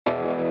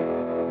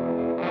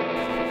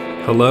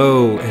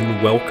Hello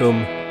and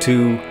welcome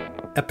to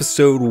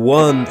episode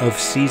 1 of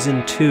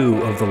season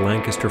 2 of the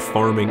Lancaster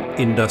Farming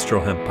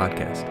Industrial Hemp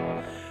Podcast.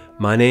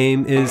 My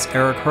name is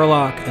Eric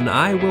Herlock and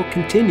I will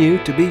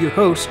continue to be your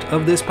host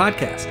of this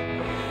podcast.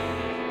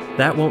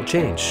 That won't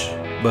change,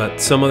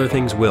 but some other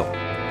things will.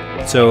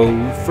 So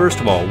first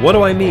of all, what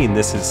do I mean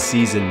this is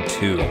season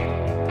 2?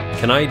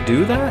 Can I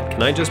do that?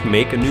 Can I just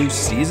make a new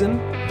season?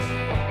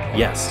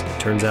 Yes, it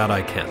turns out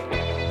I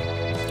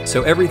can.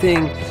 So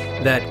everything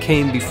that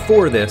came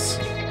before this,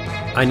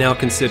 I now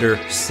consider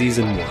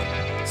season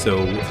 1.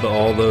 So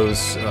all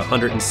those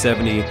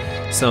 170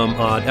 some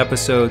odd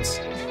episodes,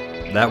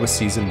 that was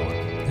season 1.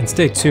 And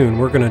stay tuned,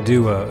 we're going to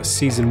do a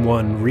season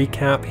 1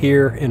 recap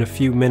here in a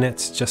few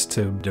minutes just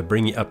to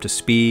bring you up to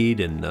speed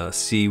and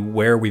see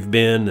where we've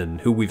been and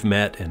who we've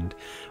met and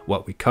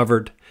what we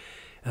covered.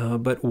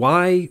 But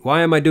why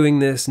am I doing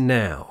this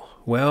now?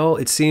 Well,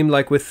 it seemed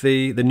like with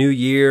the new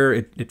year,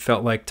 it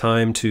felt like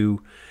time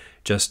to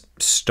just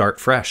start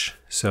fresh.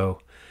 So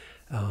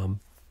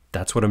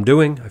that's what I'm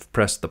doing. I've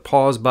pressed the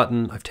pause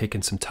button. I've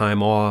taken some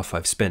time off.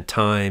 I've spent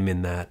time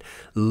in that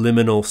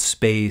liminal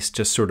space,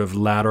 just sort of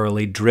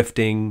laterally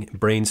drifting,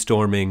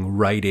 brainstorming,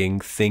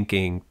 writing,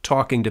 thinking,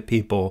 talking to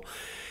people.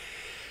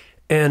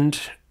 And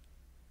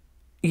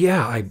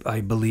yeah,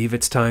 I believe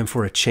it's time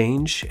for a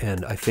change.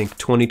 And I think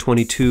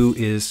 2022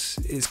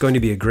 is going to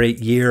be a great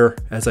year.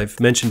 As I've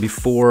mentioned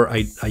before,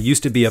 I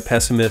used to be a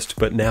pessimist,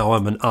 but now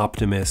I'm an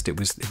optimist. It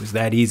was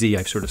that easy.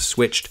 I've sort of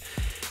switched.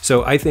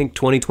 So I think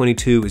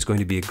 2022 is going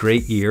to be a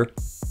great year.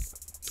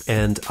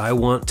 And I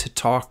want to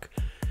talk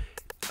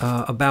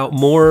about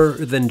more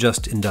than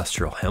just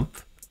industrial hemp.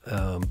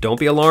 Don't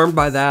be alarmed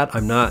by that.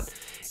 I'm not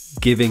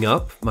giving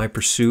up my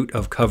pursuit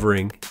of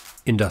covering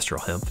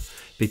industrial hemp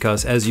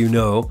because, as you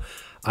know,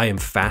 I am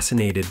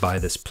fascinated by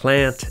this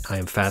plant, I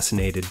am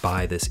fascinated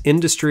by this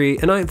industry,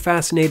 and I am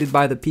fascinated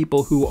by the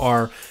people who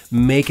are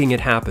making it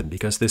happen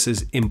because this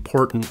is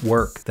important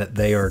work that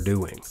they are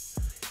doing.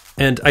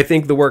 And I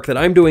think the work that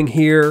I'm doing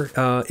here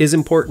is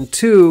important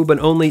too, but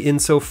only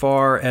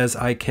insofar as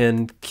I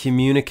can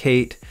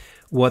communicate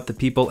what the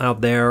people out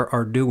there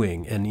are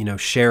doing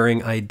and,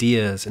 sharing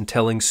ideas and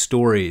telling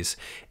stories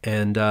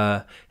and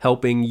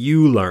helping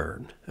you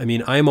learn. I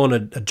mean, I'm on a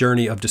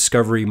journey of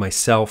discovery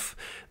myself.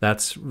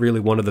 That's really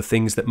one of the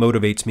things that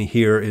motivates me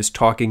here is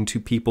talking to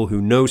people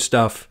who know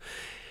stuff,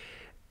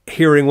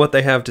 hearing what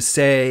they have to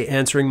say,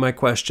 answering my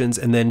questions,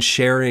 and then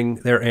sharing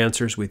their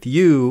answers with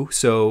you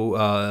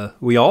so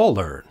we all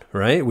learn,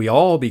 right? We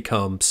all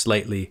become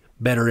slightly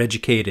better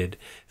educated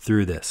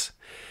through this.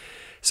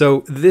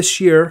 So this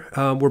year,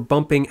 we're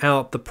bumping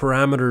out the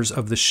parameters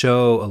of the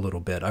show a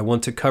little bit. I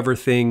want to cover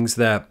things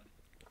that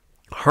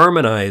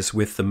harmonize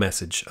with the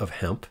message of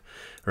hemp,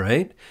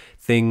 right?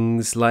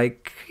 Things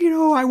like,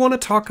 I want to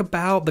talk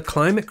about the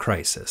climate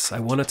crisis. I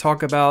want to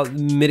talk about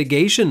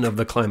mitigation of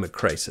the climate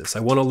crisis. I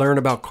want to learn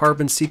about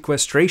carbon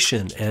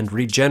sequestration and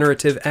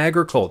regenerative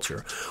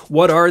agriculture.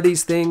 What are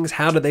these things?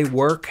 How do they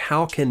work?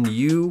 How can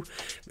you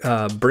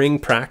bring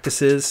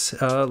practices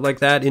like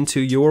that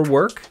into your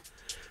work?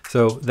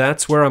 So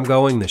that's where I'm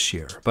going this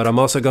year. But I'm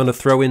also going to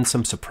throw in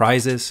some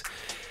surprises.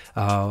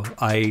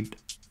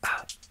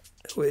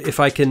 If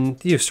I can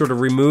sort of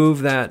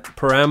remove that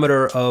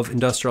parameter of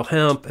industrial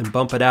hemp and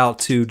bump it out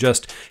to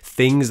just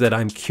things that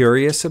I'm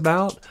curious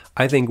about,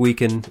 I think we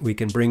can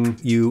bring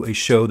you a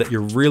show that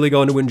you're really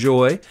going to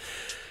enjoy.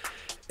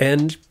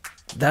 And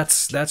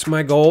that's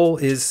my goal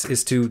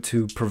is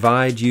to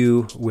provide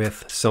you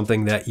with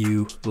something that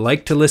you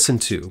like to listen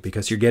to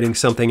because you're getting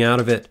something out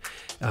of it.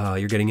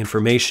 You're getting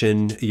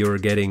information, you're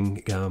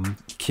getting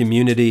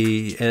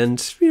community, and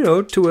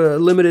to a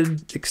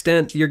limited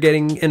extent, you're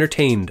getting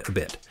entertained a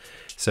bit.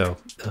 So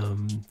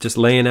just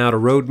laying out a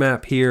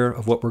roadmap here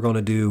of what we're going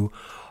to do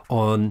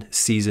on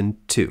season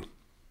 2.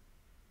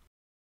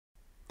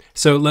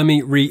 So let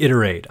me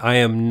reiterate, I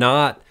am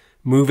not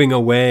moving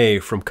away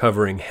from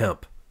covering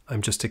hemp.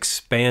 I'm just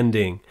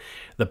expanding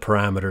the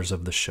parameters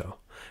of the show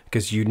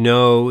because you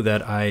know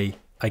that I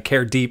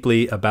care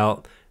deeply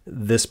about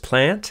this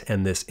plant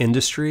and this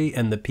industry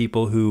and the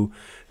people who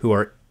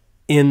are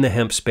in the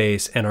hemp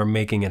space and are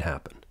making it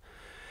happen.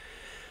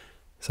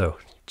 So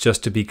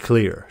just to be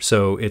clear,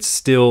 so it's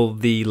still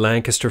the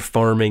Lancaster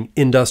Farming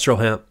Industrial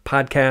Hemp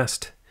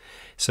Podcast.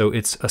 So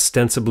it's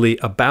ostensibly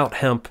about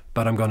hemp,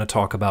 but I'm going to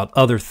talk about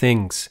other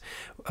things.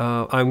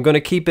 I'm going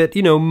to keep it,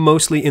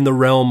 mostly in the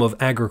realm of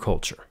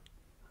agriculture,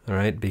 all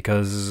right?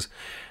 Because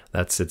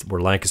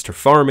we're Lancaster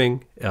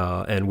Farming,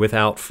 and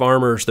without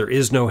farmers, there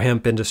is no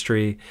hemp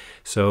industry.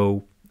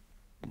 So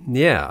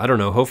yeah, I don't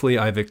know. Hopefully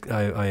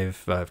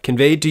I've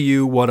conveyed to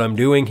you what I'm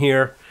doing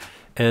here.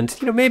 And,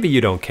 maybe you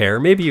don't care.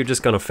 Maybe you're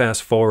just going to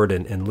fast forward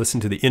and listen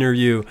to the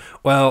interview.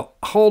 Well,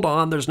 hold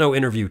on. There's no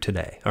interview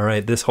today. All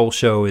right. This whole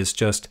show is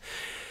just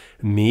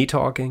me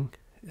talking.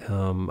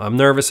 I'm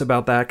nervous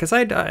about that because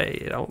I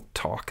don't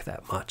talk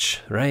that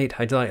much, right?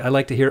 I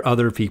like to hear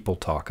other people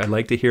talk. I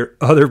like to hear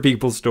other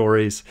people's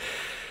stories.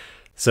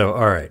 So,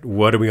 all right,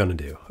 what are we going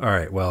to do? All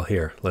right, well,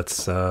 here,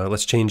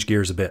 let's change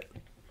gears a bit.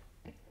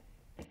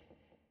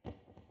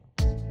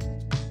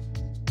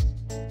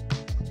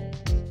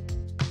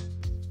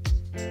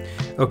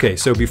 Okay,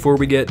 so before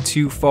we get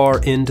too far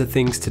into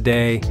things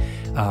today,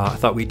 I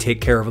thought we'd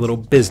take care of a little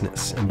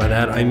business. And by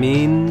that, I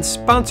mean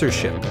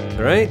sponsorship,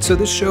 right? So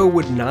this show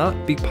would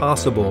not be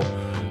possible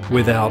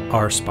without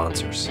our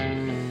sponsors,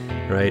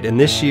 right? And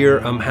this year,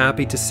 I'm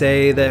happy to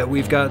say that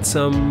we've got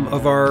some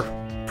of our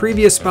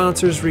previous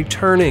sponsors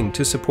returning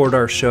to support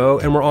our show,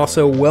 and we're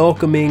also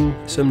welcoming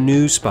some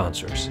new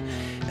sponsors.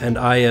 And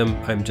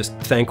I'm just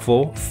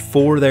thankful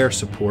for their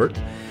support.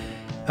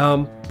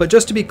 But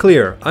just to be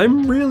clear,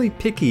 I'm really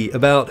picky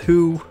about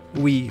who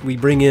we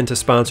bring in to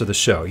sponsor the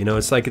show. You know,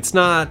 it's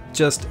not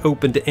just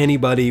open to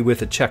anybody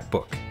with a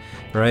checkbook,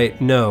 right?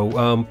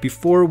 No,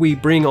 before we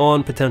bring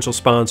on potential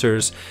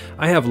sponsors,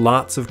 I have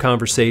lots of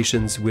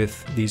conversations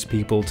with these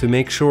people to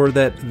make sure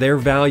that their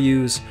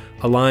values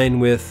align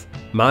with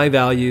my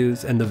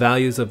values and the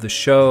values of the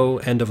show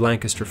and of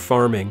Lancaster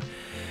farming,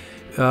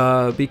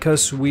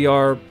 because we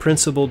are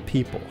principled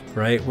people,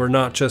 right? We're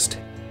not just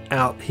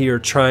out here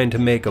trying to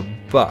make a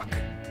buck,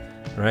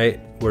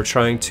 right? We're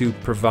trying to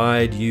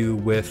provide you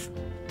with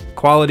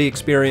quality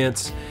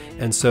experience,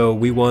 and so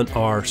we want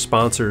our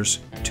sponsors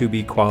to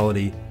be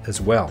quality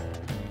as well.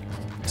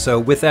 So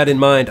with that in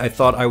mind, I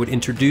thought I would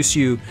introduce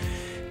you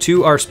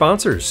to our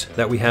sponsors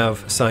that we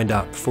have signed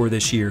up for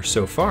this year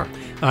so far.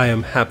 I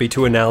am happy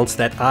to announce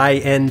that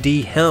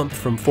Hemp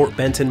from Fort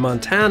Benton,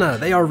 Montana,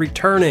 they are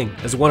returning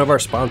as one of our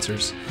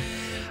sponsors.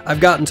 I've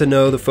gotten to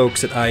know the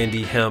folks at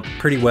Hemp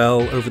pretty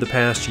well over the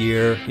past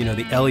year. You know,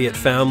 the Elliott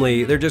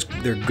family, they're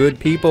good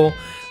people.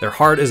 Their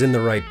heart is in the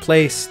right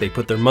place. They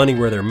put their money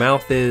where their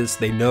mouth is.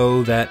 They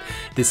know that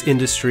this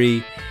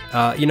industry,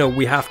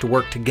 we have to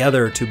work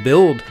together to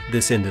build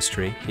this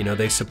industry. You know,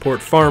 they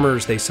support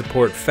farmers, they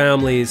support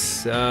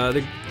families.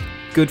 They're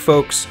good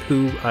folks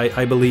who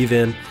I believe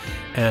in,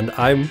 and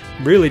I'm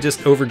really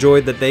just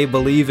overjoyed that they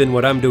believe in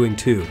what I'm doing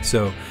too.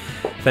 So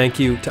thank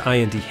you to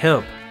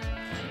Hemp.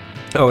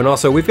 Oh, and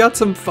also, we've got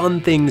some fun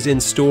things in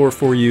store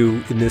for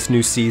you in this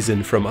new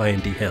season from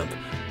Hemp,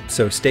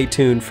 so stay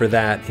tuned for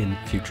that in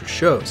future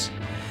shows.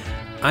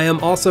 I am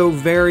also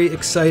very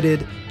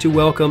excited to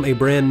welcome a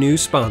brand new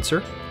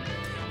sponsor.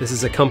 This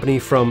is a company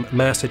from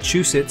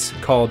Massachusetts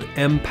called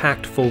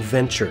Impactful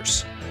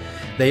Ventures.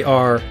 They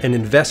are an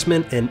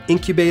investment and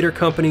incubator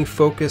company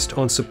focused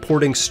on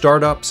supporting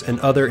startups and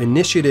other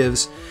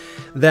initiatives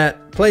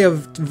that play a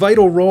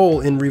vital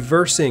role in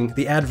reversing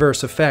the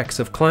adverse effects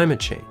of climate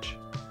change.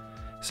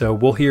 So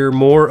we'll hear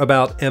more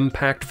about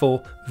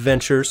Impactful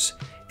Ventures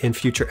in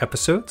future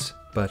episodes,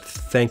 but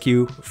thank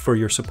you for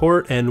your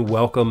support and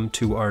welcome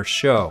to our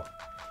show.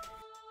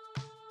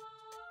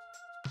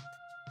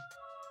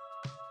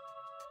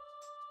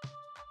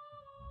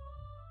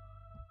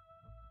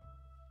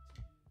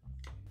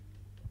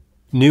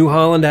 New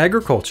Holland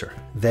Agriculture.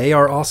 They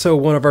are also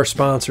one of our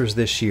sponsors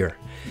this year.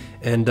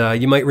 And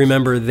you might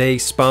remember they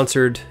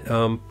sponsored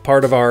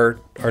part of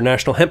our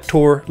National Hemp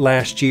Tour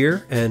last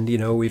year, and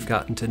we've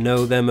gotten to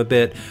know them a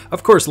bit.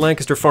 Of course,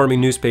 Lancaster Farming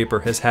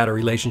Newspaper has had a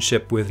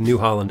relationship with New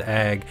Holland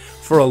Ag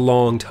for a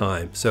long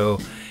time, so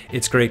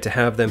it's great to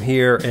have them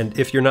here. And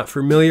if you're not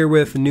familiar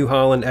with New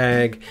Holland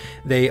Ag,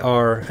 they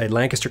are a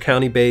Lancaster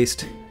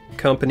County-based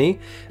company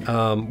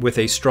with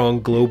a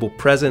strong global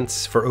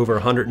presence. For over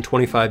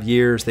 125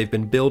 years, they've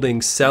been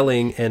building,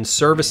 selling, and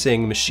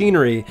servicing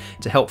machinery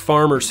to help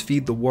farmers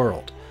feed the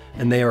world.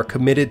 And they are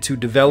committed to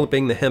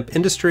developing the hemp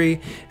industry,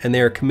 and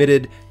they are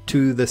committed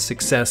to the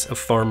success of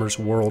farmers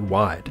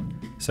worldwide.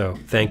 So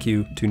thank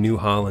you to New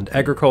Holland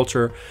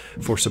Agriculture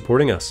for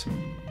supporting us.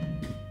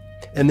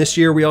 And this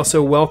year we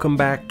also welcome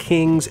back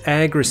King's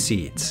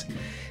Agri-Seeds.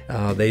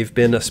 They've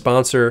been a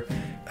sponsor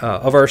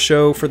of our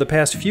show for the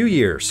past few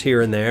years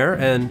here and there,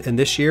 and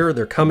this year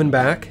they're coming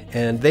back,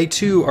 and they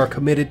too are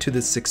committed to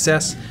the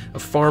success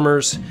of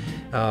farmers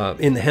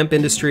in the hemp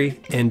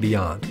industry and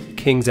beyond.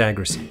 King's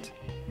Agri-Seeds.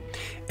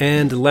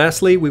 And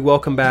lastly, we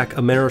welcome back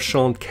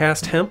Americhon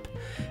Cast Hemp.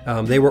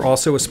 They were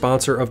also a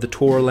sponsor of the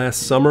tour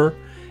last summer.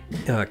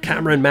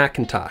 Cameron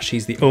McIntosh,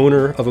 he's the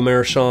owner of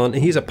Americhon, and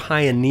he's a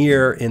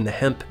pioneer in the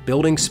hemp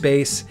building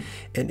space,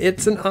 and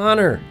it's an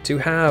honor to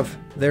have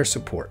their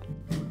support.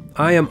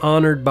 I am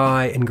honored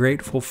by and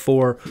grateful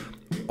for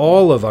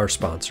all of our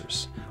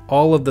sponsors,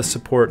 all of the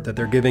support that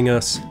they're giving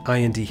us: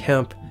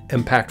 Hemp,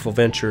 Impactful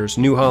Ventures,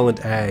 New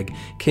Holland Ag,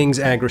 King's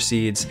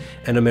Agri-Seeds,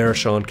 and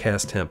Americhon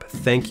Cast Hemp.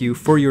 Thank you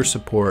for your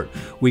support.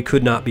 We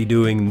could not be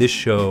doing this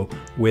show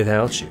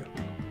without you.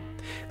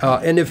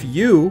 And if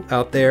you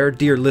out there,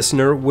 dear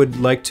listener, would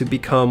like to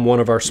become one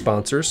of our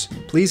sponsors,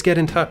 please get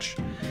in touch.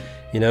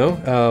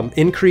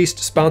 Increased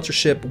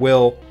sponsorship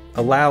will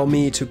allow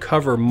me to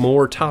cover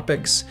more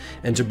topics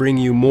and to bring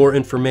you more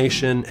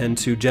information and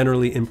to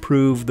generally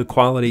improve the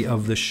quality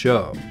of the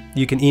show.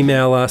 You can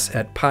email us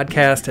at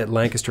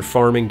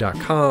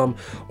podcast@lancasterfarming.com,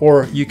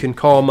 or you can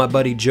call my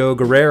buddy Joe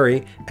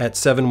Guerreri at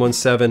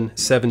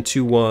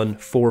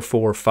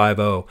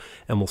 717-721-4450,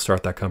 and we'll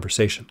start that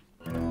conversation.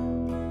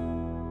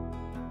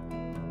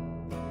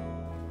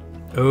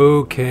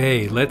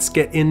 Okay, let's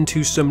get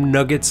into some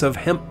nuggets of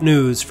hemp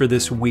news for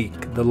this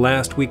week, the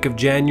last week of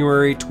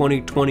January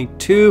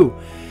 2022.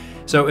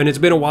 So, and it's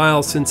been a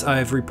while since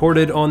I've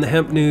reported on the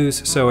hemp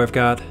news, so I've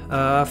got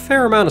a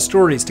fair amount of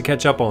stories to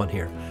catch up on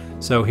here.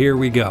 So here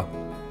we go.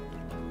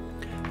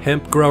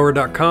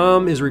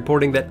 HempGrower.com is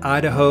reporting that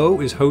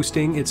Idaho is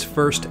hosting its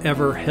first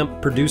ever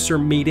hemp producer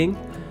meeting.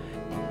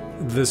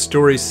 The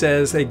story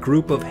says a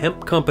group of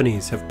hemp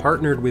companies have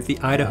partnered with the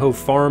Idaho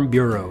Farm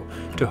Bureau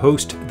to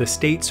host the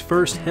state's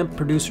first hemp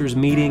producers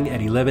meeting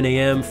at 11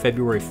 a.m.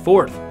 February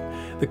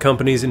 4th. The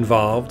companies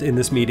involved in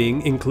this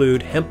meeting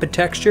include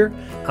Hempitexture,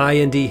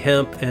 I&D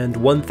Hemp, and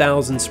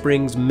 1000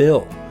 Springs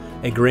Mill,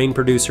 a grain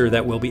producer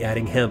that will be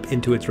adding hemp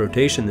into its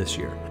rotation this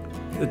year.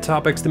 The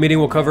topics the meeting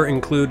will cover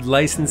include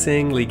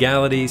licensing,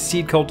 legality,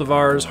 seed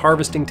cultivars,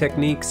 harvesting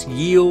techniques,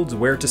 yields,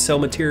 where to sell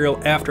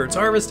material after it's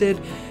harvested,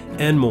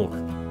 and more.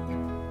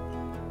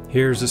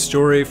 Here's a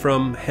story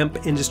from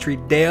Hemp Industry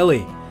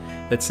Daily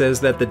that says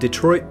that the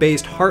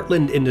Detroit-based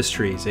Heartland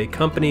Industries, a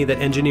company that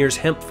engineers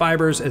hemp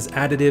fibers as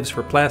additives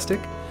for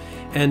plastic,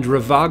 and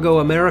Ravago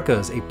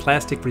Americas, a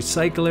plastic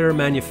recycler,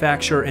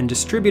 manufacturer, and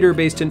distributor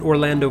based in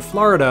Orlando,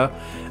 Florida,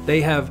 they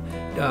have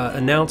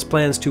announced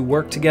plans to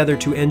work together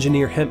to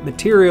engineer hemp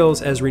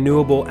materials as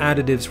renewable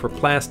additives for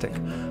plastic.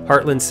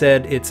 Heartland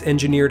said its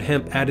engineered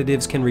hemp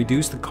additives can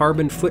reduce the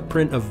carbon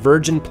footprint of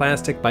virgin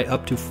plastic by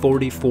up to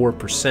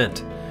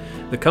 44%.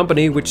 The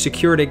company, which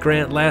secured a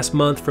grant last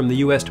month from the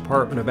U.S.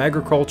 Department of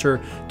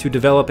Agriculture to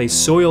develop a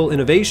soil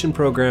innovation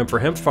program for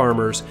hemp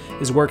farmers,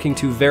 is working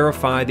to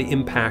verify the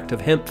impact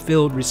of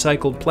hemp-filled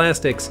recycled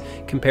plastics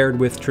compared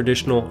with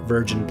traditional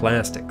virgin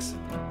plastics.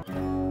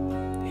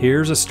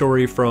 Here's a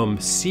story from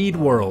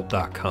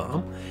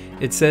seedworld.com.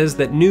 It says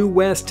that New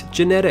West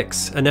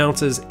Genetics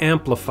announces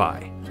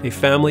AMPLIFY, a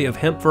family of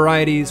hemp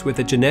varieties with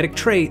a genetic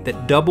trait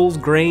that doubles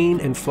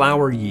grain and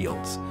flower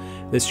yields.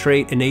 This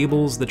trait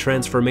enables the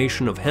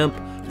transformation of hemp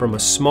from a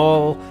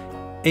small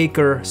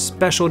acre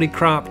specialty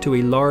crop to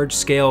a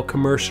large-scale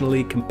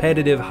commercially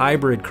competitive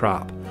hybrid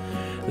crop.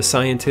 The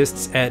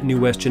scientists at New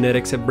West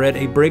Genetics have bred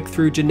a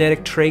breakthrough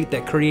genetic trait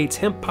that creates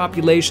hemp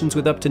populations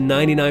with up to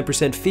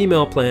 99%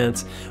 female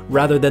plants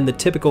rather than the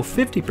typical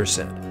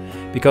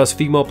 50%. Because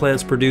female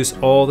plants produce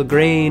all the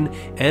grain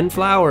and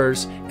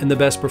flowers and the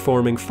best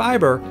performing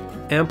fiber,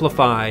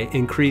 AMPLIFY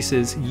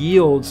increases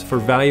yields for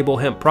valuable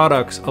hemp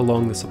products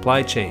along the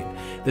supply chain.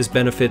 This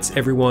benefits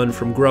everyone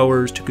from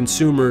growers to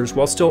consumers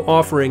while still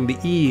offering the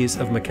ease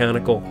of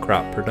mechanical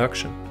crop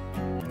production.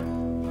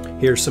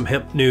 Here's some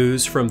hemp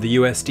news from the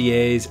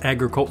USDA's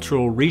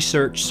Agricultural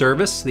Research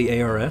Service,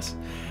 the ARS.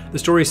 The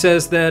story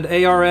says that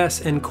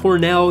ARS and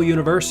Cornell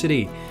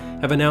University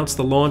have announced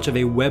the launch of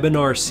a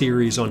webinar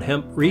series on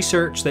hemp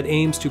research that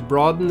aims to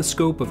broaden the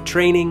scope of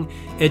training,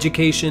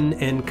 education,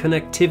 and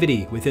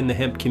connectivity within the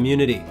hemp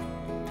community.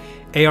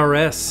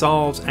 ARS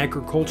solves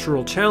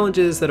agricultural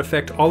challenges that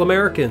affect all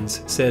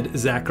Americans, said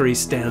Zachary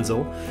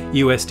Stanzel,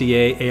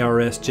 USDA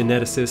ARS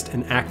geneticist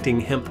and acting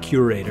hemp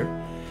curator.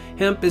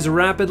 Hemp is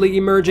rapidly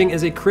emerging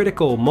as a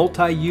critical,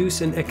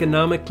 multi-use, and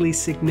economically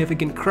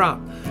significant crop,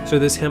 so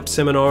this hemp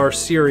seminar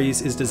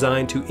series is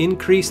designed to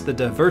increase the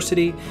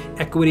diversity,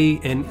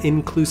 equity, and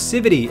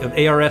inclusivity of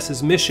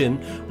ARS's mission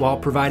while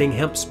providing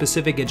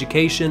hemp-specific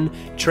education,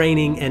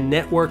 training, and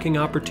networking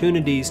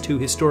opportunities to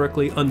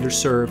historically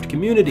underserved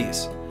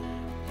communities.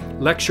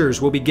 Lectures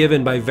will be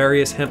given by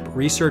various hemp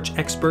research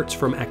experts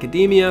from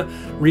academia,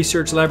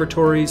 research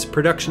laboratories,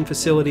 production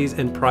facilities,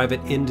 and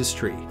private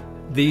industry.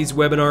 These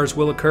webinars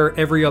will occur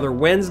every other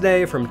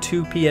Wednesday from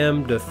 2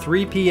 p.m. to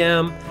 3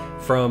 p.m.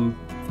 from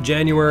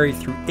January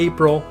through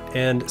April,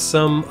 and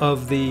some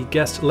of the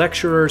guest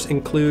lecturers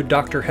include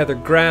Dr. Heather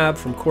Grab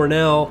from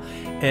Cornell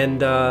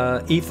and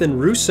Ethan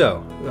Russo,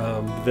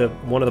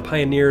 one of the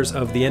pioneers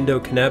of the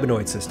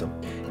endocannabinoid system.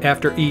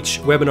 After each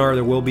webinar,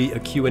 there will be a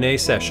Q&A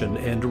session,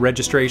 and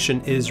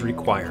registration is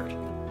required.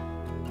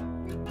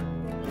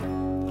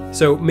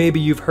 So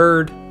maybe you've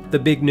heard the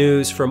big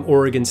news from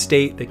Oregon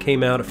State that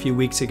came out a few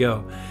weeks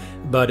ago,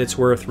 but it's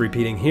worth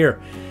repeating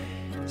here.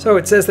 So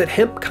it says that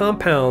hemp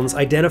compounds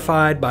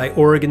identified by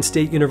Oregon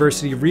State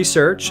University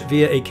research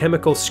via a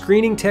chemical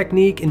screening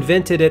technique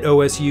invented at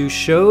OSU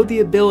show the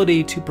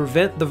ability to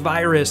prevent the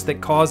virus that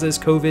causes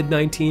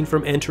COVID-19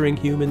 from entering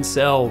human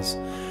cells.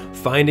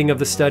 Finding of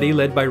the study,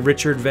 led by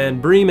Richard Van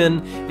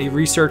Bremen, a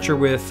researcher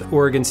with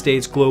Oregon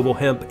State's Global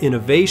Hemp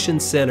Innovation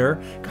Center,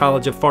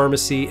 College of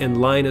Pharmacy, and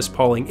Linus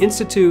Pauling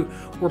Institute,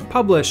 were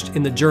published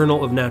in the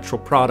Journal of Natural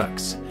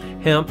Products.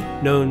 Hemp,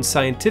 known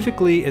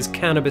scientifically as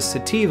cannabis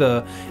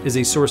sativa, is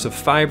a source of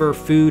fiber,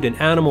 food, and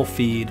animal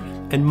feed,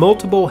 and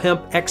multiple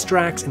hemp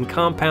extracts and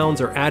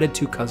compounds are added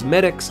to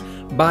cosmetics,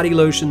 body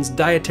lotions,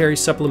 dietary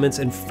supplements,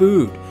 and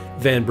food,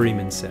 Van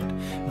Bremen said.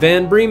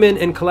 Van Bremen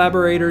and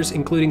collaborators,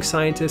 including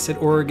scientists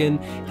at Oregon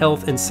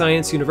Health and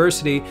Science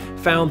University,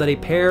 found that a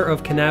pair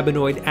of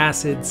cannabinoid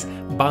acids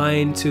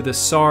bind to the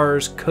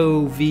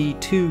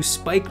SARS-CoV-2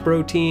 spike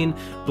protein,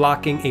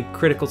 blocking a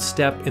critical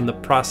step in the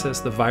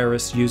process the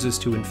virus uses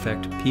to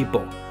infect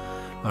people.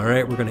 All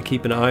right, we're going to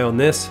keep an eye on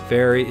this.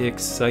 Very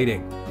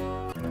exciting.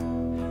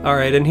 All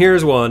right, and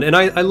here's one. And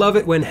I love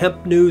it when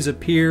hemp news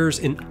appears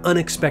in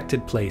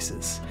unexpected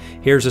places.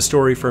 Here's a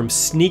story from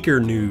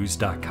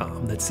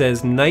sneakernews.com that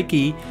says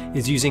Nike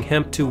is using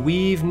hemp to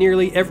weave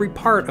nearly every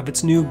part of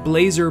its new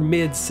Blazer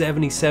Mid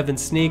 77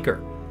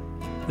 sneaker.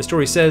 The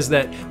story says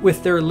that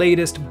with their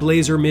latest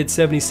Blazer Mid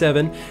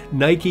 77,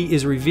 Nike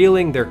is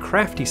revealing their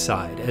crafty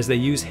side as they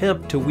use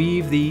hemp to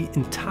weave the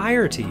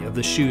entirety of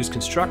the shoe's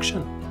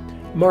construction.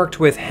 Marked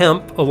with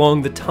hemp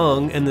along the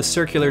tongue and the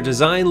circular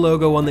design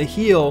logo on the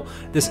heel,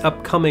 this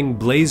upcoming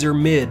Blazer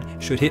Mid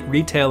should hit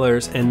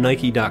retailers and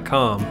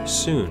Nike.com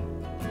soon.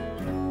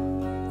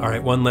 All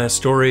right, one last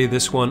story.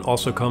 This one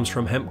also comes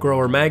from Hemp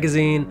Grower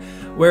Magazine,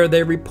 where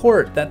they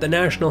report that the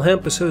National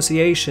Hemp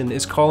Association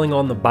is calling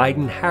on the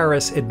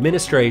Biden-Harris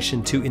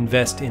administration to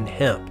invest in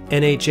hemp.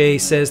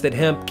 NHA says that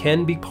hemp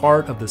can be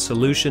part of the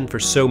solution for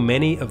so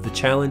many of the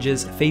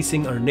challenges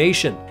facing our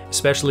nation,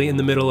 especially in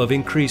the middle of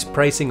increased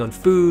pricing on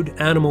food,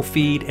 animal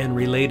feed, and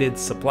related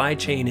supply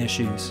chain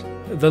issues.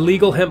 The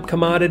legal hemp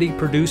commodity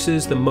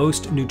produces the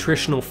most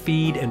nutritional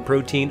feed and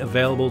protein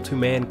available to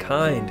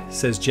mankind,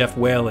 says Jeff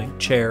Whaling,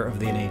 chair of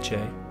the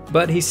NHA.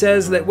 But he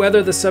says that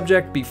whether the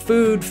subject be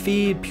food,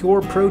 feed,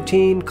 pure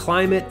protein,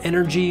 climate,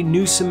 energy,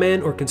 new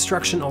cement, or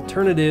construction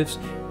alternatives,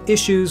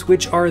 issues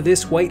which are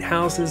this White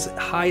House's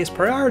highest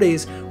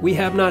priorities, we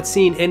have not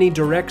seen any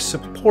direct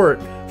support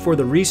for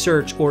the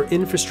research or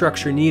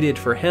infrastructure needed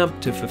for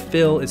hemp to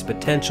fulfill its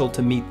potential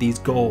to meet these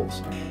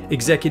goals.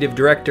 Executive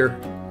Director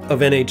of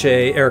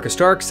NHA, Erica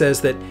Stark,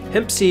 says that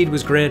hemp seed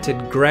was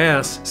granted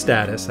GRAS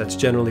status, that's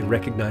generally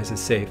recognized as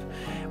safe,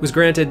 was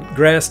granted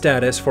GRAS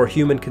status for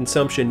human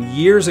consumption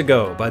years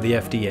ago by the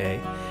FDA,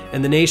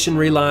 and the nation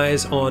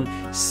relies on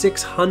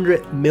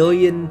 $600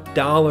 million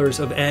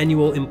of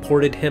annual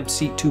imported hemp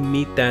seed to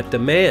meet that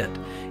demand.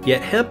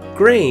 Yet hemp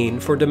grain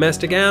for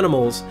domestic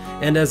animals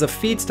and as a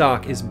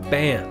feedstock is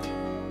banned.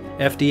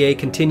 FDA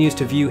continues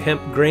to view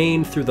hemp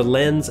grain through the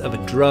lens of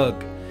a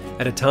drug.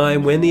 At a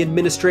time when the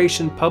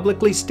administration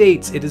publicly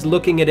states it is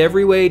looking at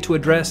every way to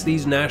address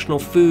these national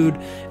food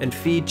and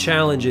feed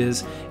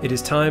challenges, it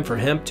is time for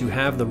hemp to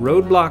have the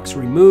roadblocks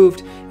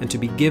removed and to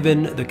be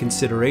given the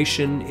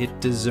consideration it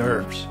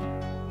deserves.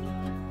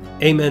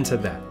 Amen to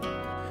that.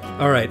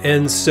 All right,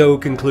 and so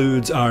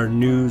concludes our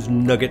news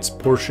nuggets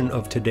portion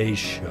of today's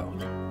show.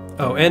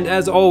 Oh, and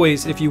as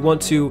always, if you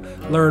want to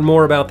learn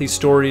more about these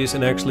stories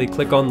and actually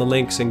click on the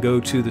links and go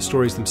to the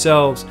stories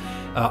themselves,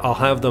 I'll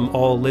have them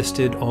all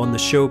listed on the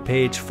show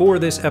page for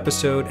this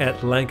episode at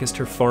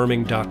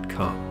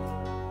lancasterfarming.com.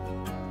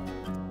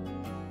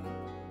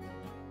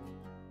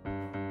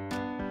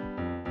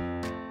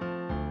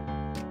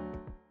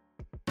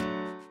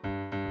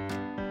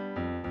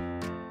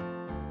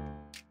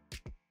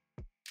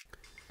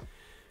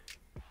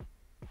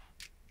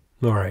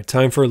 All right,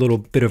 time for a little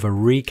bit of a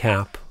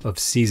recap of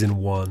Season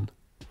 1.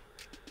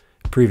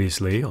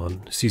 Previously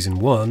on Season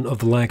 1 of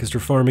the Lancaster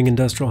Farming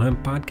Industrial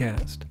Hemp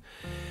Podcast.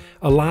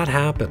 A lot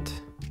happened.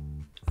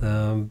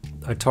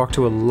 I talked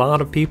to a lot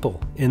of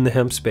people in the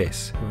hemp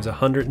space. It was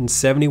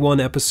 171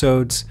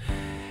 episodes,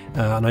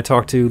 and I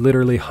talked to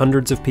literally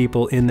hundreds of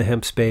people in the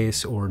hemp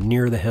space or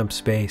near the hemp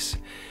space,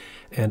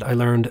 and I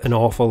learned an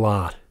awful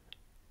lot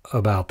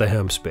about the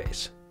hemp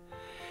space.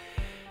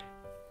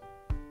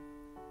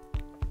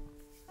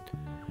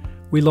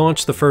 We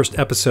launched the first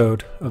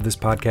episode of this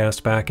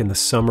podcast back in the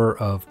summer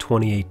of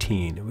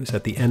 2018. It was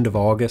at the end of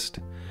August.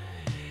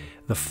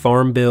 The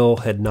Farm Bill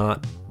had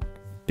not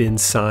been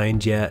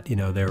signed yet. You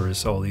know, there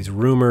was all these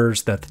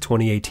rumors that the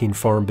 2018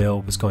 Farm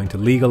Bill was going to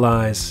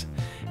legalize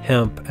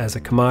hemp as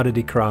a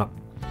commodity crop.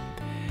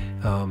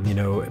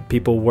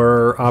 People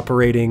were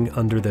operating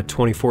under the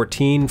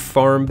 2014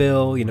 Farm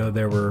Bill. You know,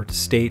 there were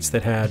states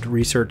that had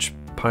research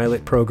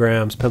pilot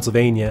programs.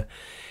 Pennsylvania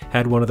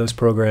had one of those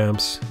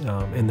programs.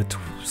 In the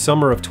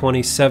summer of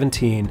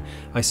 2017,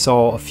 I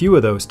saw a few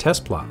of those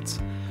test plots.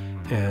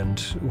 And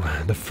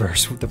the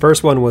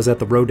first one was at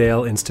the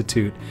Rodale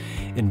Institute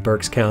in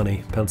Berks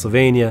County,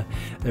 Pennsylvania.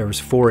 There was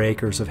 4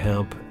 acres of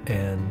hemp,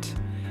 and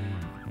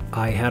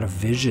I had a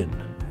vision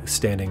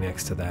standing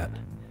next to that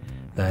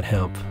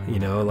hemp,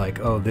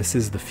 oh, this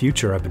is the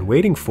future I've been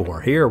waiting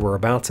for. Here, we're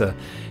about to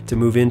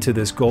move into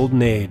this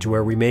golden age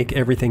where we make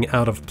everything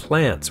out of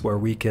plants, where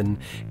we can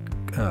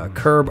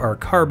curb our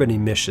carbon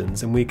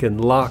emissions and we can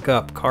lock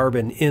up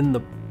carbon in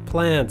the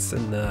plants,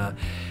 and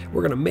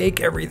we're going to make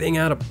everything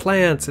out of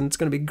plants, and it's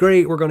going to be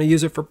great. We're going to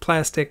use it for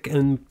plastic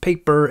and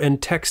paper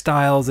and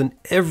textiles and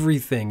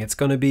everything. It's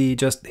going to be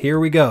just, here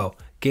we go,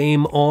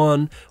 game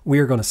on. We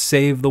are going to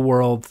save the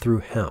world through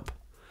hemp.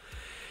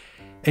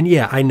 And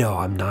yeah, I know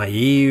I'm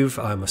naive,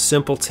 I'm a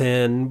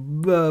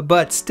simpleton,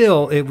 but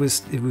still, it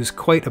was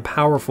quite a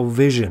powerful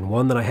vision,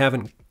 one that I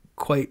haven't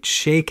quite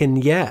shaken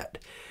yet,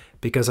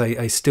 because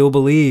I still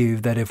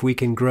believe that if we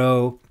can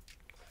grow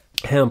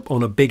hemp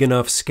on a big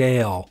enough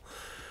scale,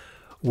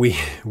 we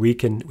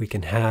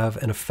can have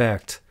an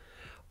effect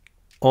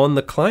on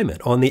the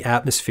climate, on the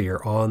atmosphere,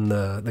 on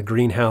the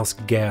greenhouse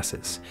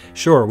gases.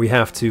 Sure, we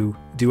have to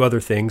do other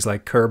things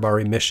like curb our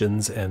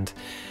emissions and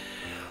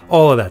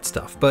all of that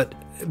stuff, but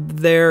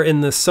there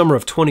in the summer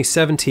of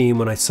 2017,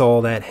 when I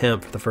saw that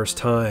hemp for the first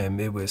time,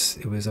 it was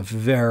a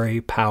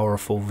very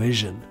powerful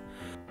vision.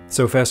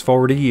 So fast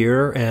forward a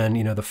year, and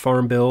the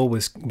Farm Bill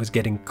was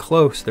getting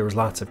close. There was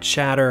lots of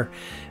chatter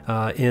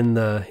in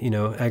the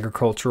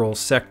agricultural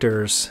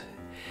sectors,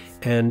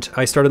 and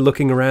I started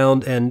looking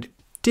around and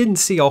didn't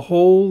see a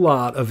whole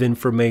lot of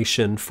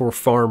information for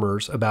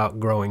farmers about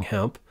growing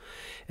hemp.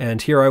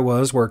 And here I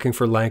was working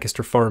for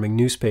Lancaster Farming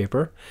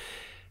newspaper,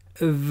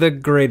 the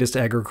greatest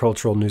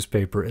agricultural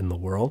newspaper in the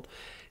world,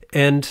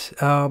 and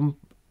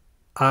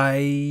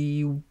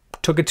I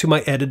took it to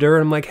my editor,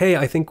 and I'm like, hey,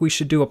 I think we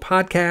should do a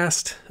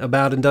podcast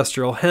about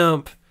industrial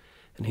hemp.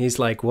 And he's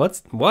like,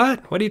 what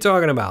are you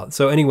talking about?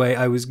 So anyway,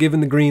 I was given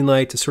the green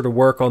light to sort of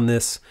work on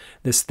this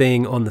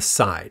thing on the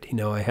side.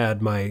 I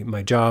had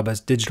my job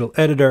as digital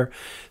editor,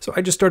 so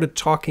I just started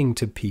talking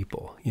to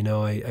people.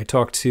 I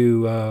talked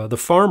to the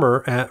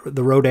farmer at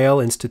the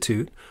Rodale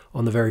Institute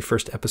on the very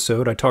first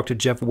episode. I talked to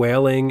Jeff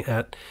Whaling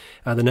at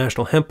the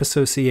National Hemp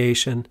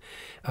Association.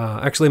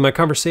 Actually, my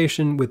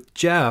conversation with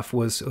Jeff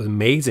was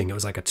amazing. It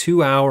was like a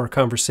 2-hour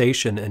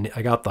conversation, and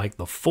I got like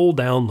the full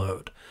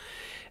download.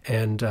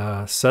 And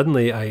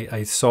suddenly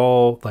I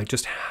saw like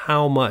just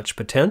how much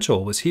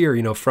potential was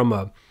here, from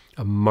a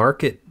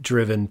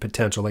market-driven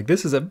potential. Like,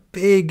 this is a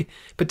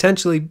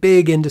potentially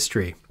big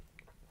industry.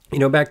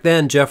 Back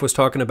then Jeff was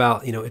talking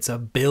about, it's a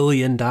 $1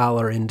 billion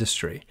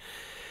industry.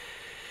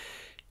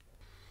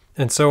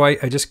 And so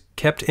I just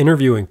kept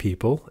interviewing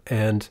people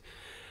and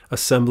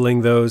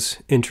assembling those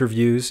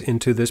interviews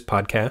into this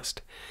podcast.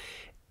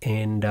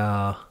 And,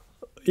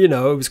 it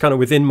was kind of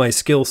within my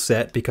skill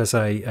set because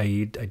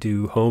I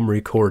do home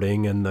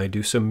recording and I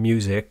do some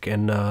music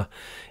and,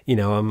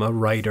 I'm a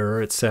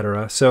writer,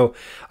 etc. So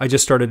I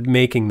just started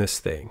making this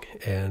thing,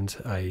 and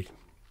I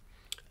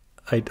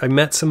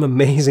met some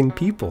amazing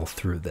people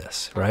through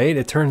this, right?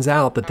 It turns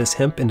out that this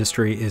hemp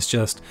industry is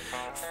just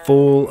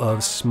full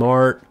of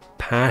smart,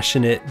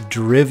 passionate,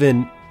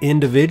 driven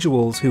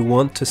individuals who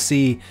want to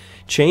see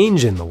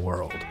change in the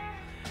world.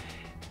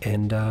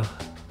 And,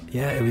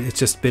 it's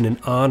just been an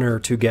honor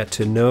to get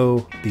to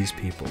know these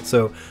people.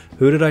 So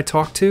who did I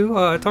talk to?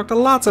 I talked to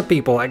lots of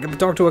people. I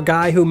talked to a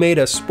guy who made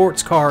a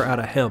sports car out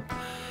of hemp.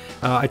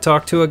 I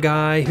talked to a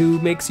guy who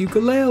makes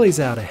ukuleles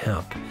out of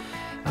hemp.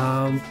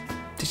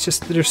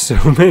 There's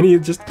so many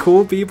just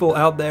cool people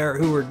out there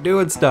who are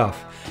doing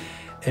stuff.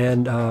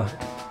 And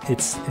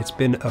it's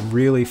been a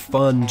really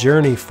fun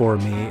journey for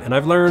me. And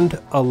I've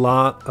learned a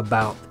lot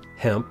about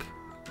hemp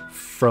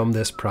from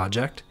this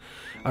project.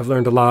 I've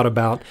learned a lot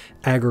about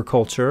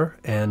agriculture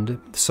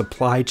and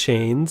supply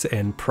chains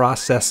and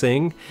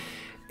processing,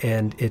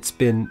 and it's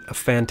been a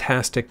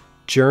fantastic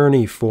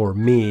journey for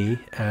me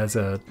as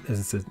an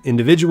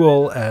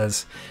individual,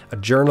 as a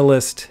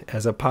journalist,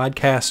 as a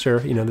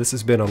podcaster. This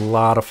has been a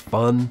lot of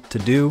fun to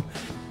do.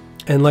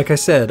 And like I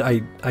said,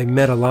 I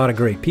met a lot of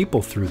great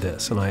people through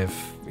this, and I've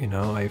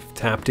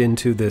tapped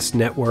into this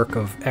network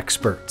of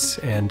experts.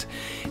 And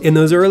in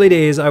those early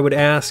days, I would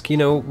ask,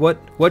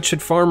 what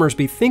should farmers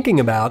be thinking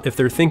about if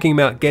they're thinking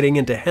about getting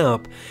into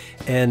hemp?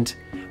 And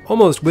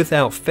almost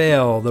without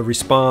fail, the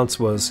response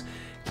was,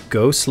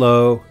 go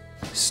slow,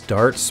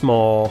 start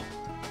small,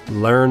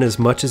 learn as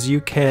much as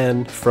you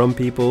can from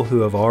people who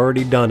have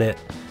already done it,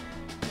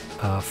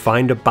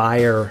 find a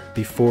buyer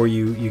before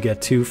you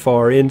get too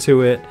far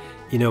into it,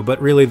 but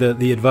really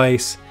the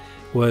advice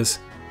was,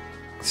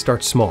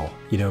 start small,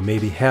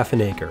 maybe half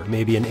an acre,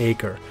 maybe an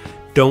acre.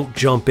 Don't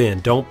jump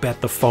in. Don't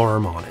bet the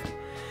farm on it.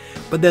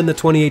 But then the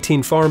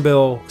 2018 Farm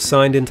Bill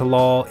signed into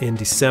law in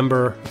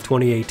December of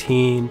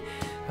 2018.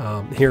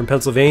 Here in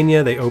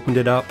Pennsylvania, they opened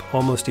it up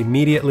almost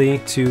immediately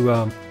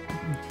to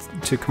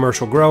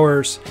commercial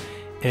growers.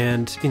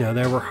 And,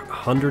 there were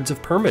hundreds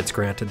of permits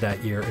granted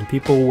that year, and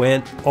people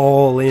went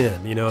all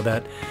in.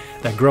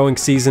 That growing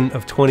season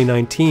of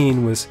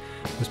 2019 was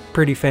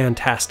pretty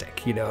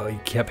fantastic. You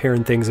kept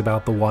hearing things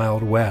about the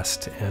Wild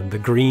West and the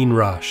Green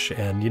Rush,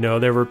 and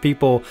there were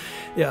people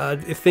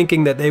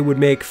thinking that they would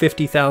make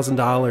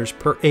 $50,000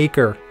 per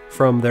acre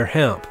from their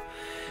hemp.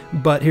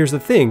 But here's the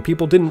thing,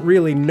 people didn't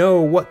really know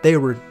what they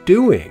were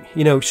doing.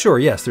 Sure,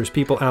 yes, there's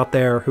people out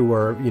there who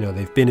are,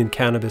 they've been in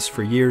cannabis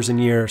for years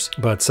and years,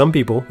 but some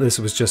people, this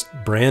was just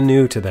brand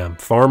new to them.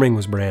 Farming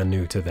was brand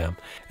new to them.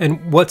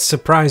 And what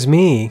surprised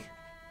me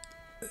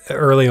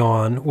early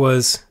on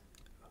was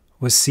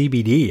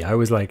CBD. I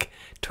was like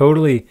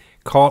totally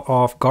caught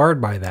off guard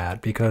by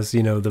that because,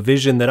 the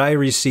vision that I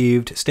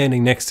received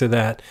standing next to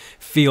that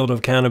field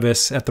of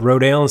cannabis at the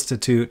Rodale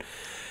Institute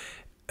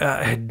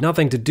had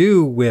nothing to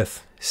do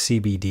with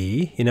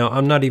CBD.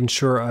 I'm not even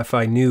sure if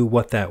I knew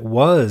what that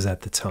was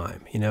at the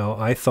time.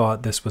 I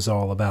thought this was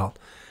all about,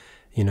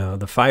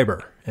 the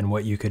fiber and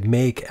what you could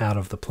make out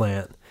of the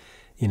plant,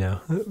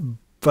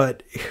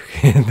 But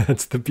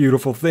that's the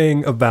beautiful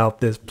thing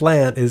about this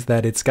plant, is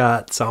that it's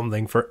got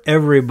something for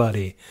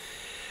everybody.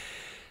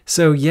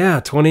 So yeah,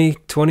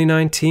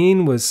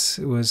 2019 was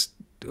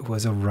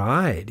a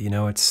ride.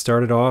 It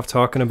started off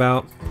talking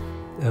about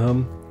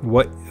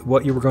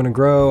what you were going to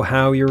grow,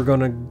 how you were going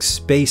to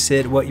space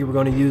it, what you were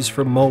going to use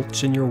for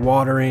mulch and your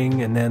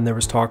watering. And then there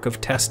was talk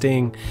of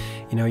testing.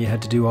 You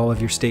had to do all of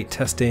your state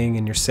testing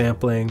and your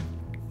sampling.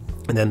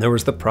 And then there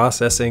was the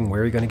processing,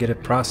 where are you going to get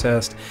it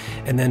processed?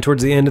 And then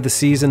towards the end of the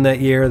season that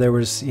year, there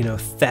was,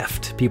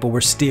 theft. People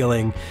were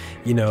stealing,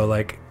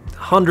 like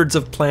hundreds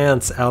of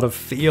plants out of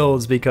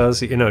fields because,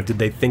 did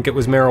they think it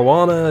was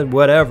marijuana?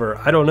 Whatever.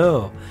 I don't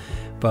know.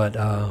 But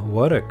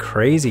what a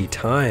crazy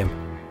time.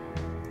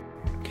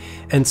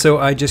 And so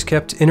I just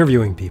kept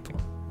interviewing people.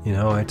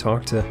 I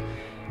talked to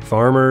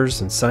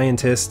farmers and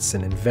scientists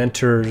and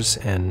inventors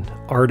and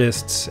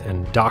artists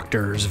and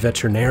doctors,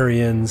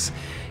 veterinarians.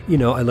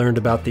 I learned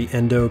about the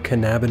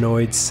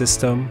endocannabinoid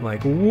system.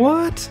 Like,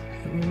 what?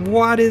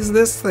 What is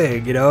this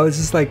thing? It's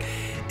just like,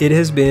 it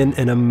has been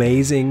an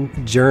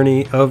amazing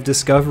journey of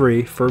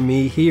discovery for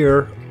me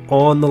here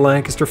on the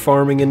Lancaster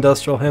Farming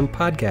Industrial Hemp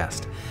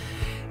podcast.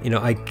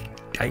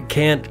 I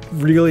can't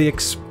really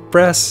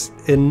express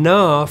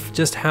enough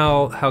just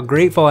how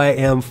grateful I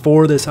am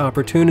for this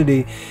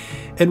opportunity.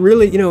 And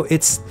really,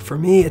 for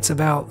me, it's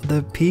about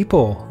the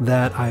people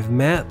that I've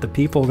met, the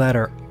people that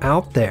are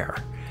out there.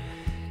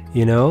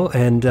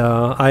 And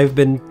I've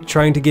been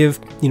trying to give,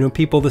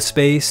 people the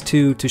space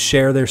to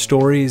share their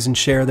stories and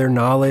share their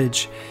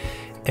knowledge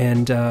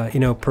and,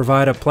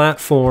 provide a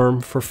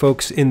platform for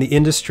folks in the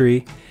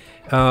industry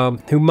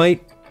who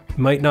might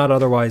not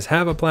otherwise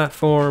have a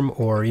platform,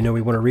 or,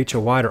 we want to reach a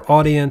wider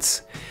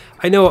audience.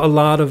 I know a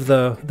lot of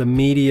the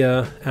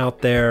media out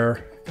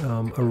there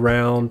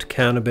around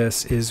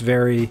cannabis is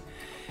very,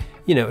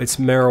 it's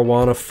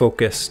marijuana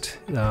focused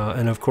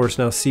and of course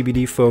now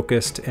CBD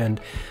focused. And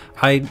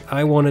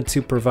I wanted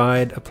to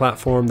provide a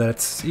platform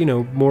that's,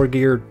 more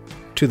geared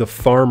to the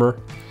farmer.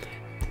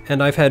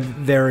 And I've had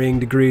varying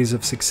degrees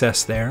of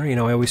success there. I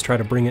always try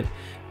to bring it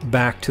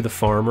back to the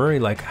farmer.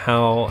 Like,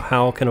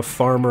 how can a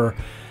farmer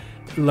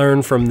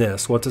learn from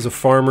this? What does a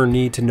farmer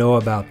need to know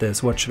about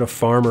this? What should a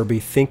farmer be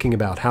thinking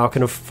about? How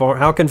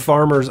can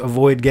farmers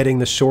avoid getting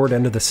the short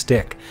end of the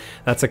stick?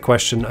 That's a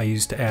question I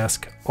used to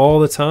ask all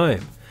the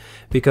time.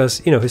 Because,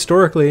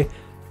 historically,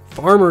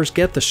 farmers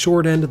get the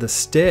short end of the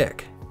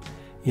stick.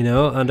 And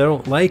I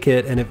don't like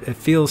it. And it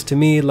feels to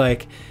me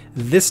like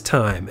this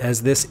time,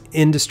 as this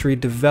industry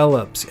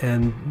develops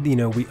and,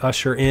 we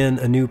usher in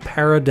a new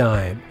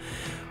paradigm,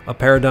 a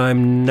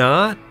paradigm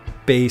not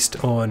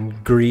based on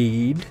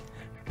greed,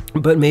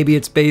 but maybe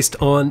it's based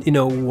on,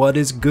 what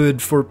is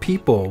good for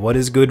people, what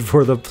is good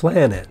for the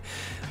planet,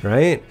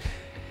 right?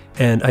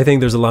 And I think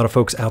there's a lot of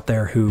folks out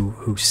there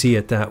who see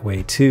it that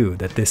way too,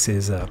 that this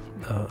is a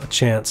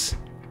chance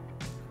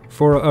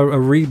for a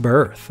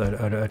rebirth,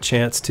 a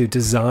chance to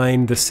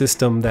design the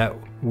system that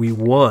we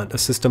want, a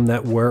system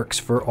that works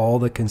for all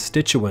the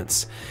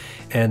constituents.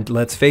 And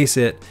let's face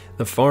it,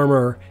 the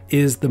farmer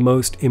is the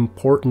most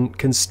important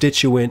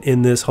constituent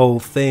in this whole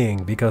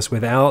thing, because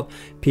without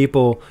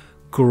people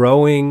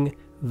growing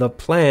the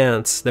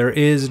plants, there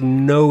is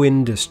no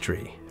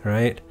industry,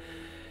 right?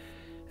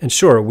 And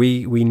sure,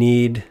 we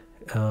need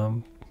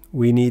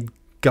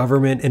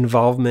government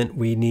involvement,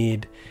 we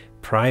need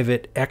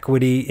private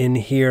equity in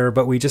here,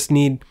 but we just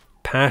need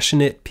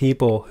passionate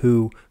people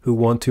who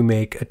want to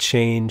make a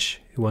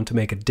change, who want to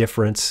make a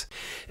difference.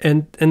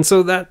 And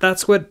so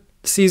that's what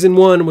season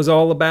 1 was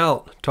all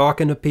about,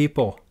 talking to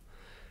people.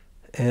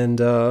 And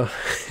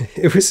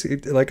it was,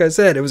 like I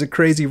said, it was a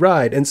crazy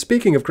ride. And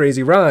speaking of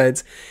crazy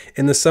rides,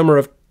 in the summer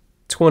of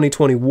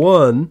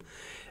 2021,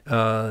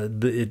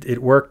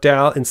 it worked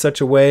out in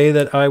such a way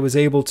that I was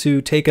able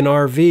to take an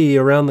RV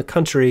around the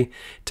country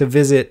to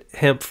visit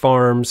hemp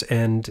farms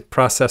and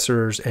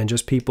processors and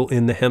just people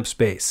in the hemp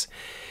space.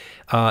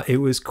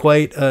 It was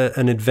quite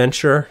an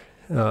adventure,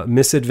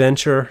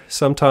 misadventure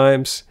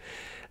sometimes.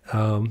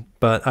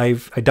 But I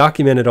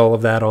documented all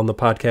of that on the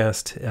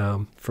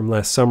podcast from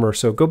last summer.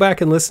 So go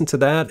back and listen to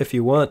that if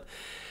you want.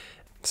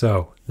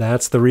 So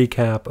that's the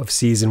recap of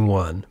season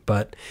 1.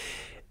 But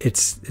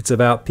it's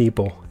about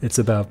people. It's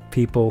about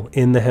people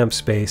in the hemp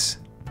space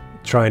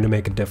trying to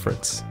make a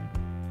difference.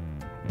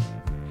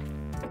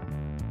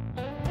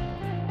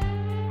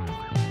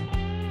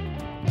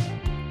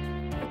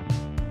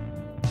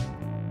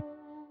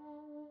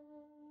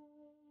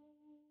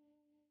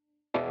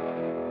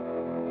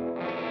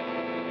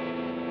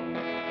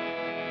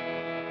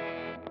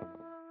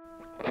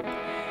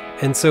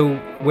 And so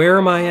where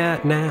am I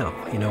at now?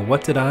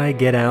 What did I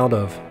get out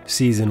of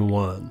season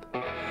 1?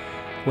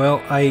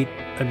 Well, I've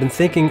been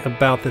thinking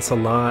about this a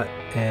lot,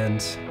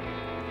 and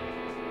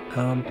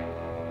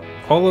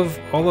all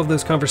of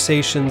those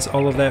conversations,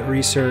 all of that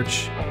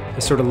research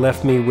has sort of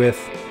left me with,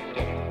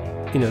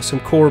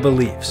 some core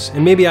beliefs.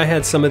 And maybe I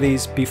had some of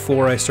these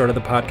before I started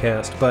the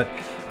podcast, but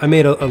I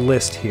made a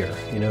list here.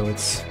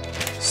 It's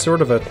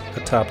sort of a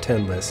top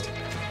 10 list.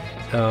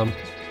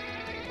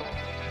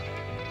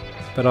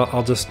 But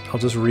I'll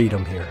just read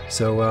them here.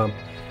 So,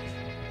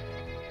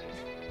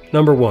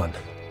 number 1,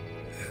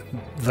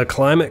 the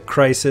climate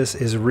crisis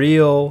is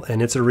real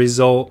and it's a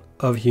result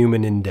of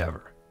human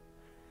endeavor.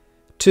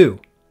 2,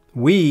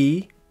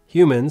 we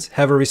humans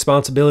have a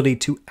responsibility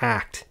to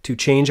act, to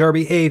change our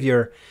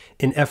behavior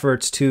in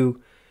efforts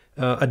to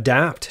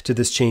adapt to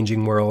this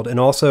changing world, and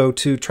also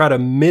to try to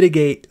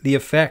mitigate the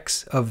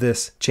effects of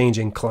this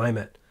changing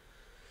climate.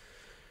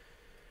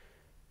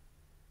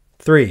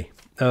 3,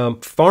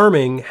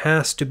 farming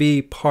has to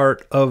be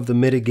part of the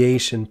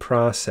mitigation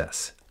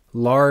process.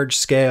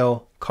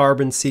 Large-scale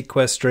carbon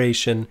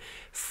sequestration,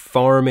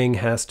 farming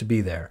has to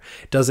be there.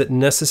 Does it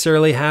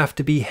necessarily have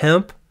to be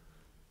hemp?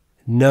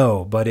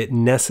 No, but it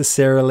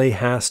necessarily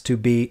has to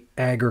be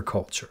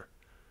agriculture.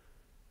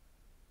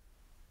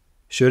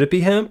 Should it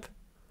be hemp?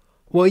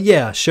 Well,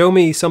 yeah, show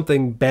me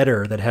something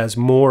better that has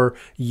more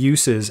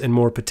uses and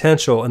more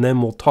potential, and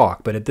then we'll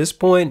talk. But at this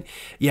point,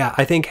 yeah,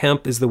 I think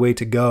hemp is the way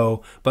to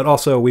go. But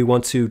also, we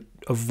want to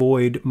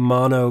avoid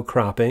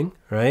monocropping,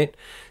 right?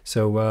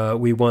 So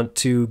we want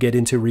to get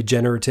into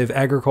regenerative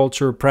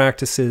agriculture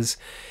practices,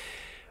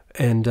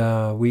 and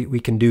we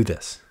can do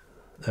this.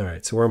 All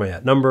right, so where am I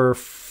at? Number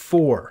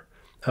 4.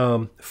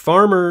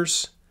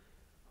 Farmers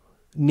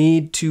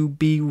need to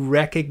be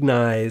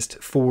recognized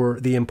for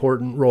the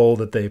important role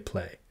that they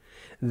play.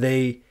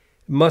 They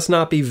must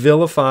not be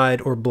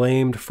vilified or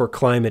blamed for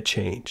climate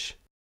change.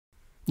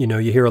 You know,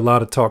 you hear a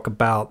lot of talk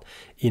about,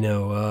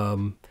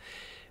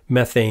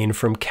 methane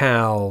from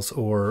cows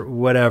or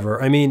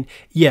whatever. I mean,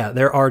 yeah,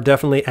 there are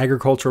definitely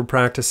agricultural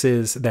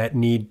practices that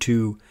need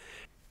to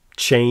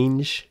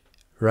change,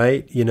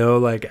 right?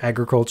 Like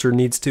agriculture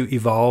needs to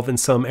evolve in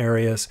some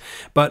areas.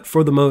 But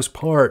for the most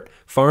part,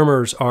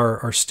 farmers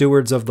are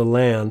stewards of the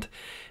land.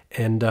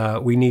 And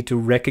we need to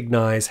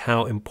recognize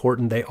how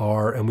important they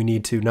are, and we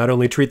need to not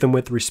only treat them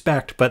with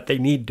respect, but they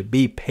need to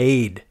be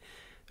paid,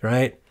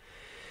 right?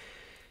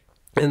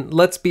 And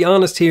let's be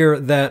honest here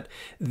that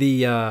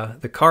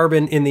the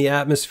carbon in the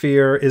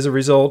atmosphere is a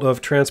result of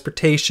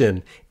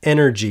transportation,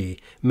 energy,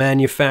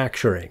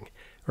 manufacturing,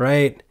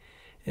 right?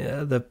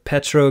 The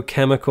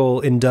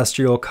petrochemical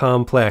industrial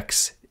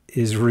complex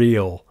is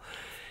real,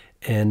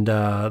 and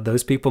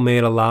those people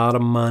made a lot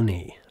of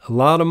money. A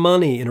lot of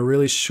money in a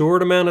really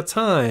short amount of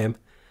time,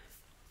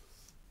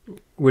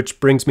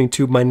 which brings me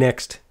to my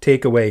next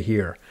takeaway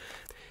here.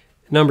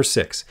 Number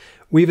 6,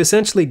 we've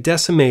essentially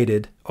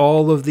decimated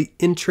all of the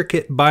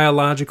intricate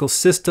biological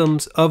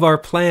systems of our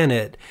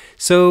planet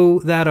so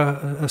that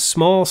a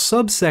small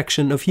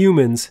subsection of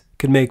humans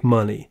could make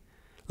money.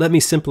 Let me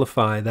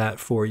simplify that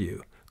for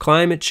you.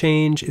 Climate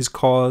change is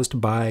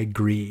caused by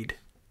greed.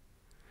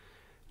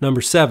 Number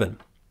 7,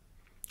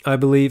 I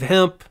believe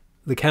hemp,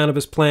 the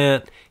cannabis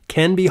plant,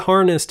 can be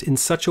harnessed in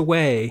such a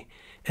way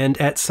and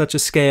at such a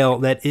scale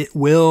that it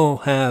will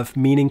have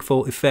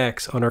meaningful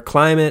effects on our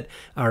climate,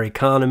 our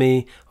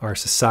economy, our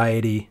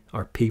society,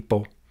 our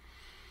people.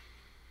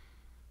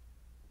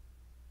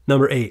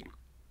 Number 8,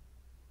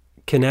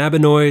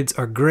 cannabinoids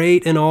are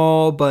great and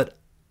all, but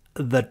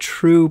the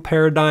true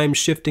paradigm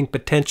shifting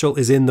potential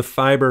is in the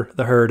fiber,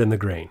 the herd, and the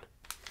grain.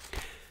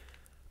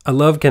 I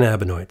love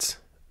cannabinoids.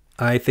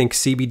 I think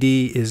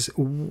CBD is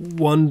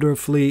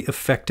wonderfully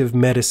effective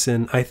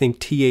medicine. I think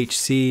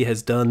THC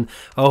has done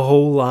a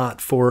whole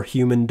lot for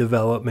human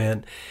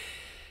development.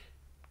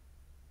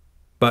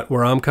 But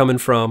where I'm coming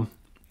from,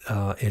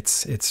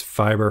 it's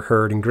fiber,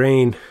 herd, and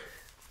grain.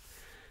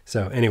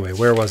 So anyway,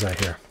 where was I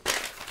here?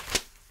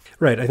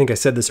 Right, I think I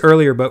said this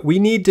earlier, but we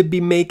need to be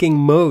making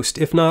most,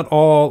 if not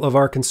all, of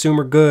our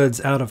consumer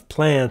goods out of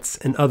plants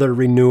and other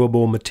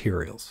renewable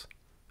materials,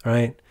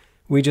 right?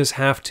 We just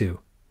have to.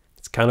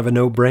 Kind of a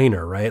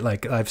no-brainer, right?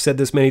 Like I've said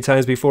this many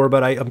times before,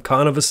 but I'm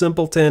kind of a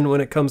simpleton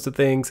when it comes to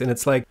things. And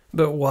it's like,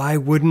 but why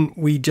wouldn't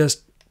we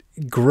just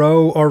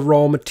grow our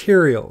raw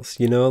materials?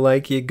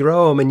 Like you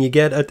grow them and you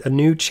get a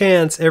new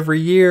chance every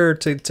year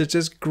to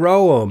just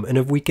grow them. And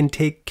if we can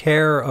take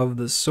care of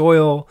the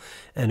soil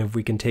and if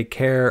we can take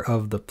care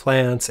of the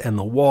plants and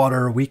the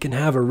water, we can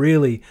have a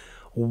really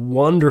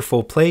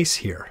wonderful place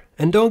here.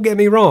 And don't get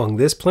me wrong,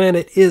 this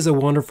planet is a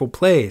wonderful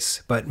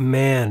place, but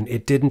man,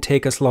 it didn't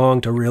take us long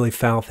to really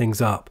foul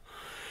things up.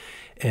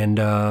 And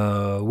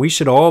we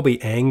should all be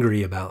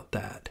angry about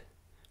that,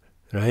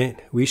 right?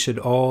 We should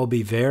all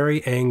be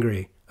very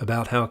angry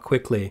about how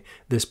quickly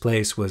this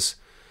place was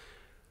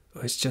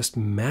just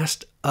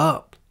messed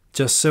up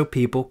just so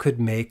people could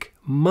make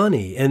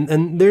money.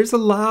 And there's a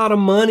lot of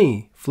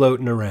money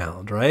floating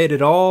around, right?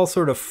 It all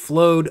sort of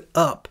flowed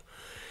up.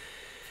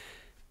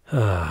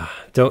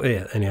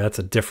 That's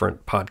a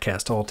different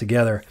podcast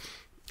altogether.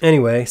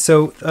 Anyway,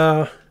 so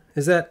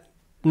is that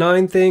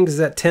 9 things? Is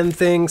that 10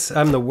 things?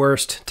 I'm the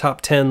worst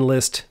top 10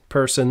 list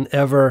person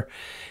ever.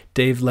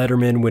 Dave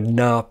Letterman would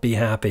not be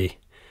happy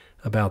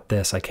about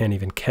this. I can't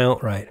even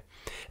count right.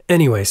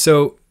 Anyway,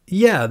 so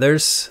yeah,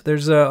 there's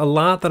a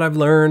lot that I've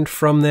learned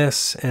from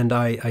this, and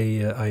I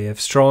have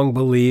strong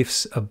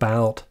beliefs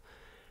about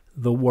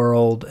the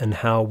world and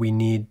how we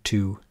need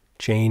to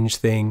change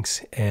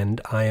things,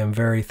 and I am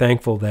very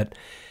thankful that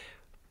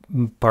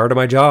part of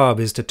my job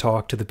is to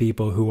talk to the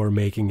people who are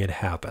making it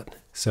happen.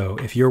 So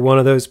if you're one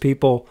of those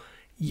people,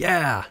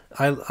 yeah,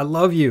 I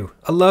love you.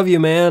 I love you,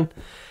 man.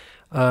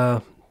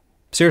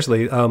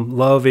 seriously,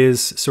 love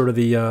is sort of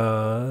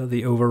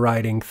the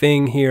overriding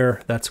thing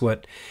here. That's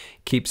what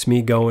keeps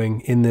me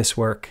going in this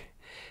work.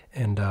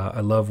 And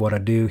I love what I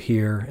do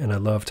here, and I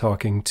love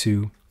talking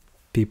to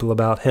people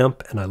about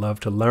hemp, and I love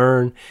to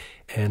learn.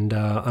 And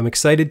I'm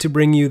excited to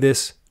bring you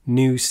this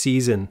new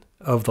season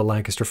of the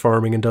Lancaster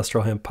Farming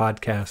Industrial Hemp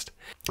Podcast.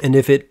 And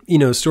if it,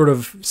 sort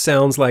of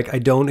sounds like I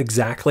don't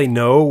exactly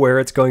know where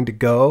it's going to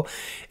go,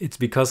 it's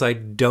because I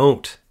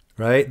don't,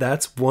 right?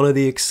 That's one of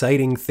the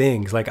exciting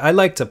things. Like, I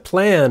like to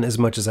plan as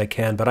much as I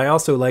can, but I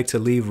also like to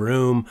leave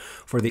room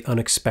for the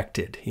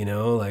unexpected,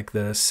 like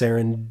the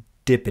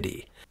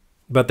serendipity.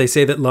 But they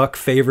say that luck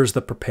favors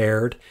the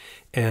prepared,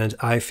 and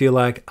I feel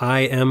like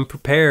I am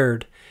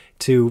prepared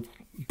to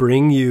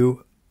bring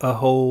you a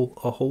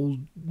whole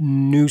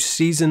new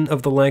season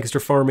of the Lancaster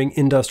Farming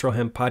Industrial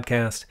Hemp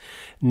Podcast,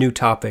 new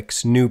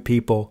topics, new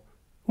people,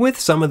 with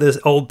some of the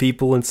old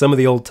people and some of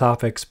the old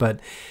topics, but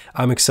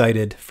I'm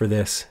excited for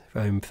this.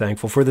 I'm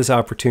thankful for this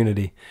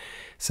opportunity.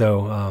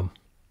 So,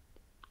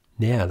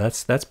 yeah,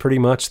 that's pretty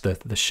much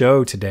the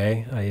show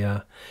today.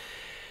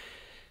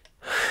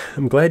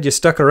 I'm glad you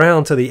stuck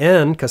around to the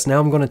end, because now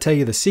I'm going to tell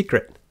you the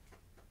secret.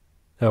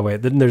 Oh,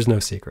 wait, there's no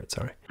secret,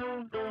 sorry.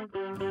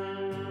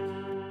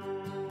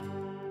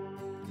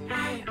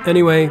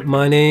 Anyway,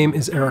 my name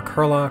is Eric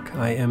Herlock.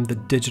 I am the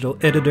digital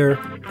editor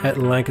at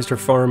Lancaster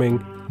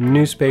Farming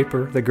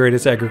newspaper, the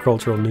greatest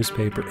agricultural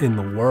newspaper in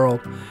the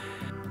world.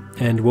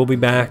 And we'll be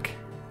back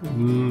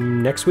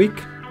next week,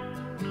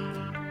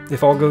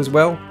 if all goes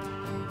well.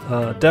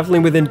 Definitely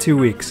within 2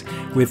 weeks,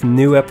 with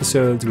new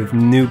episodes, with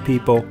new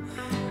people.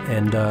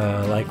 And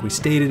like we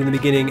stated in the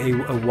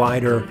beginning, a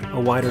wider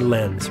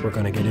lens. We're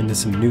going to get into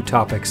some new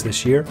topics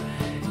this year.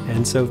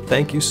 And so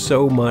thank you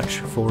so much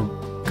for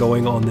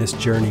going on this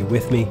journey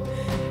with me.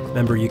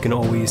 Remember, you can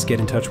always get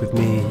in touch with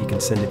me. You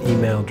can send an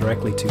email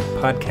directly to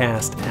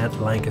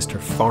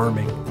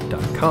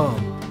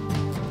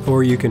podcast@lancasterfarming.com.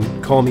 Or you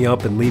can call me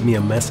up and leave me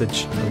a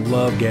message. I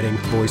love getting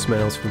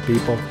voicemails from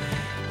people.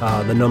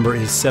 The number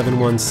is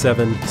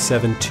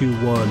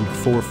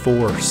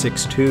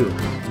 717-721-4462.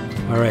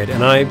 All right,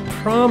 and I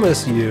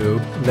promise you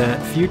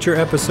that future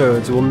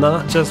episodes will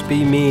not just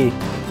be me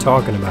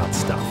talking about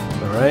stuff,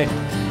 all right?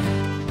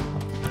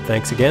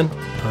 Thanks again.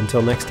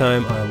 Until next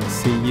time, I will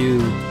see you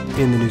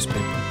in the newspaper.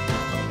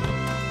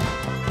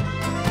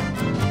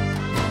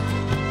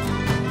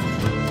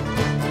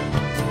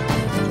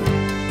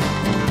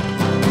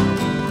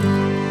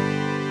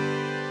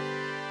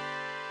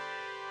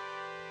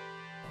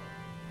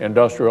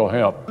 Industrial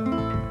hemp.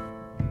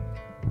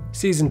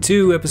 Season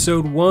 2,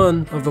 Episode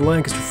 1 of the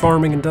Lancaster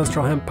Farming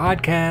Industrial Hemp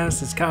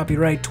Podcast is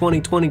copyright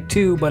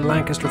 2022 by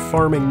Lancaster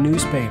Farming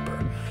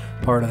Newspaper,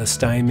 part of the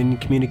Steinman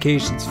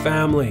Communications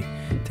family.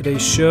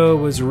 Today's show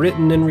was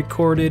written and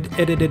recorded,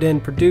 edited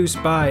and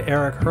produced by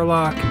Eric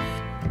Herlock,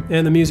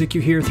 and the music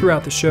you hear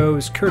throughout the show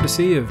is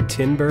courtesy of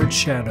Tinbird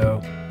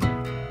Shadow.